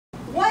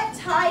What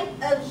type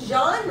of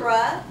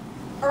genre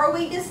are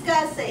we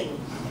discussing?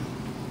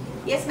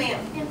 Yes, ma'am.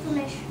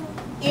 Informational.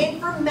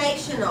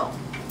 Informational.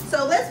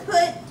 So let's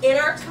put in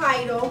our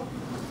title,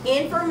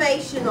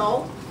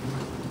 informational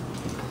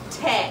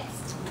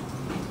text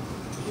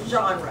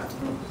genre.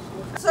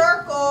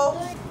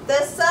 Circle the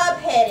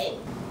subheading,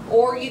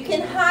 or you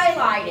can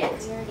highlight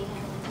it.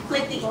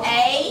 Click the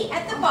A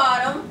at the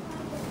bottom,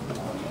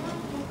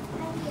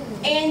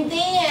 and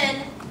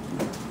then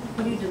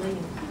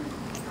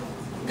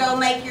go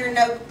make your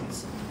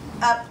notes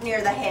up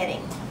near the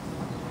heading.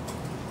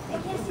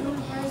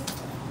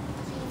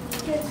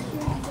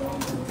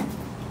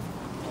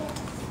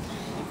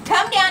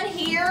 Come down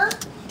here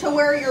to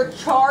where your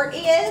chart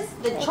is,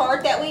 the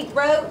chart that we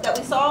wrote, that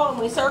we saw and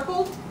we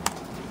circled.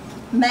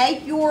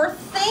 Make your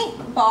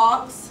think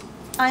box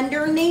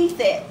underneath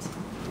it.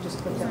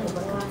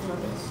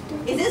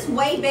 Is this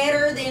way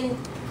better than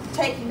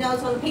taking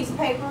notes on a piece of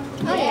paper?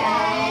 Oh,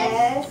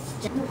 yes.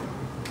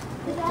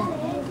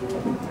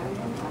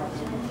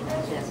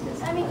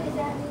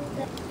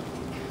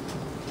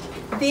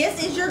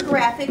 This is your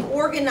graphic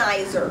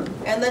organizer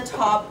in the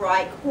top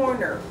right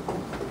corner.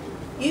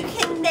 You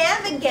can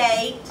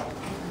navigate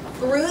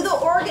through the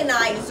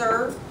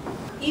organizer.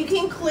 You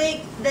can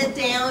click the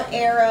down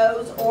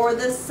arrows or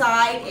the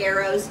side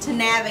arrows to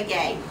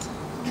navigate.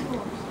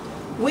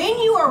 When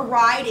you are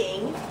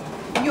writing,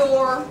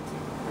 your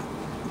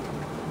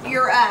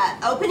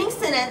opening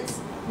sentence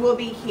will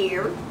be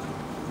here.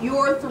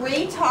 Your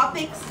 3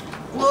 topics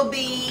will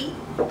be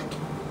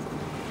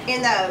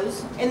in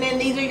those. And then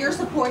these are your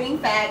supporting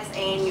facts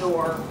and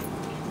your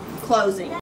closing.